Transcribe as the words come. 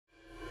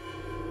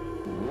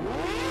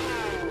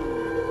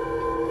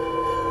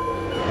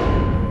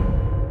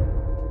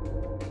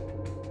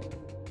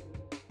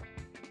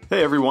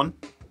Hey everyone,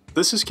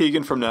 this is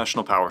Keegan from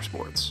National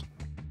Powersports.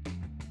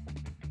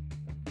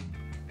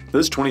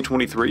 This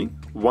 2023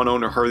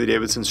 one-owner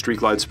Harley-Davidson Street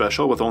Glide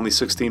Special with only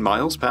 16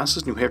 miles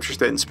passes New Hampshire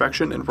State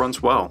inspection and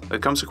runs well.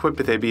 It comes equipped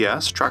with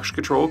ABS, traction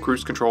control,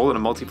 cruise control, and a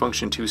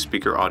multifunction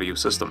 2-speaker audio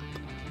system.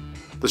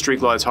 The Street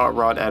Glide's hot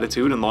rod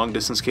attitude and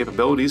long-distance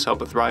capabilities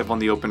help it thrive on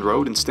the open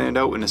road and stand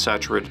out in a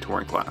saturated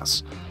touring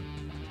class.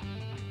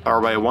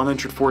 Powered by a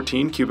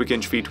 114 cubic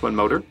inch V-twin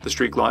motor, the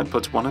Street Glide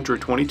puts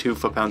 122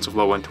 foot-pounds of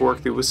low-end torque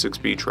through a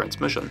 6-speed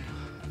transmission.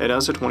 It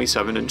has a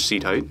 27-inch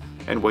seat height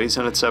and weighs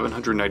in at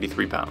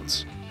 793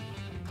 pounds.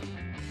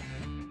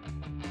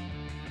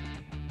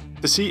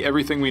 To see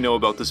everything we know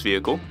about this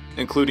vehicle,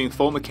 including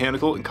full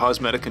mechanical and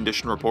cosmetic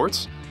condition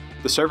reports,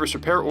 the service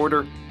repair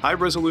order,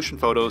 high-resolution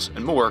photos,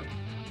 and more,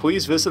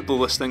 please visit the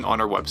listing on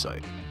our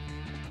website.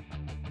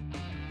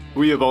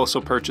 We have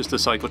also purchased the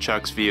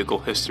CycleCheck's Vehicle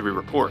History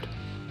Report.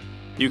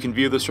 You can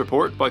view this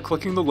report by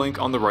clicking the link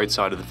on the right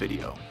side of the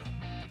video.